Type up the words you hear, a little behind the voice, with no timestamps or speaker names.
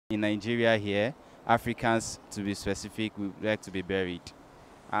In Nigeria here, Africans, to be specific, we like to be buried.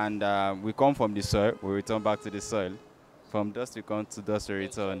 And we come from the soil, we return back to the soil. From dust we come, to dust we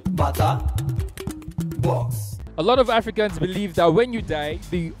return. BattaBox. A lot of Africans believe that when you die,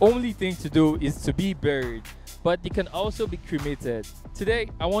 the only thing to do is to be buried. But you can also be cremated. Today,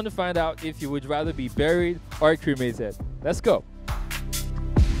 I want to find out if you would rather be buried or cremated. Let's go.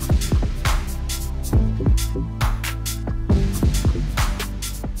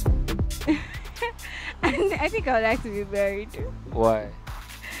 I think I would like to be buried. Why?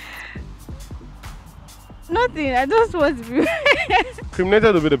 Nothing, I just want to be buried.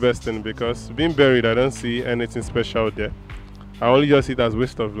 Cremated will be the best thing because being buried, I don't see anything special there. I only just see it as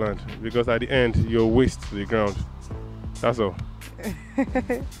waste of land because at the end, you're waste to the ground. That's all.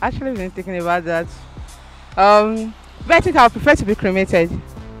 Actually, been thinking about that. But I think I would prefer to be cremated.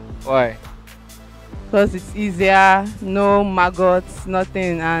 Why? Because it's easier, no maggots,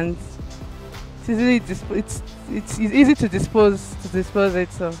 nothing, and it's easy to dispose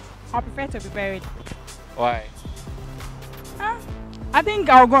it. So I prefer to be buried. Why? I think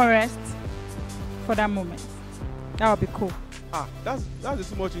I'll go and rest for that moment. That would be cool. That's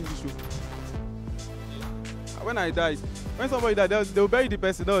too much English. When I died, when somebody died, they'll bury the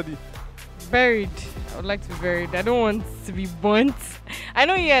person, don't they? Buried. I would like to be buried. I don't want to be burnt. I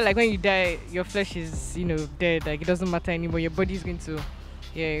know, yeah, like when you die, your flesh is, dead. Like it doesn't matter anymore. Your body is going to,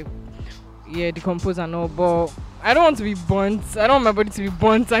 decompose and all. But I don't want to be burnt. I don't want my body to be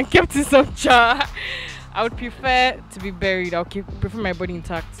burnt and kept in some jar. I would prefer to be buried. Prefer my body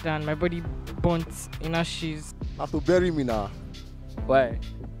intact than my body burnt in ashes. Have to bury me now. Why?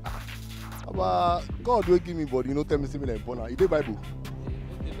 But God will give me body, tell me something like Bona. It's the Bible.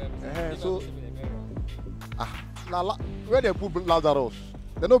 So, where they put Lazarus,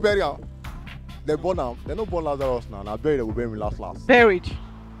 they no bury him. They born him. They no born Lazarus now. Now bury, they will bury me last. buried.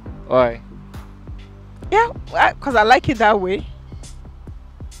 Why? Yeah, because I like it that way.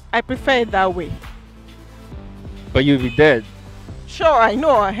 I prefer it that way. But you'll be dead. Sure, I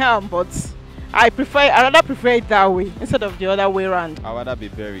know I am, but I rather prefer it that way instead of the other way around. I'd rather be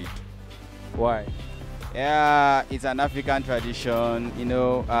buried. Why? Yeah, it's an African tradition,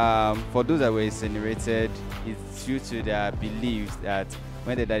 for those that were incinerated, it's due to their beliefs that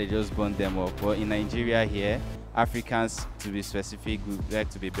when they die, they just burn them up. But in Nigeria here, Africans, to be specific, we like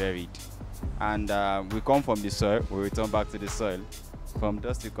to be buried. And we come from the soil, we return back to the soil. From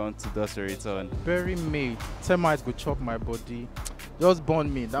dust we come, to dust we return. Bury me, termites go chop my body. Just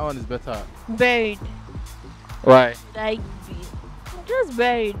burn me, that one is better. Buried. Why? Like, just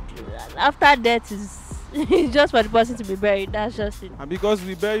buried. After death is it's just for the person to be buried. That's just it. And because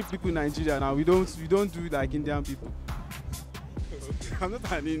we bury people in Nigeria now, we don't do it like Indian people. I'm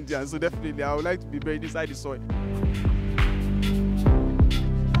not an Indian, so definitely I would like to be buried inside the soil.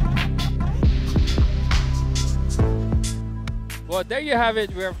 Well, there you have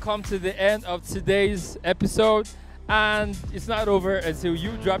it. We have come to the end of today's episode. And it's not over until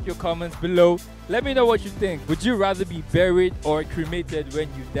you drop your comments below. Let me know what you think. Would you rather be buried or cremated when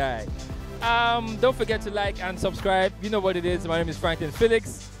you die? Don't forget to like and subscribe. You know what it is. My name is Franklin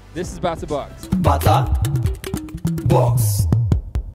Felix. This is BattaBox. BattaBox.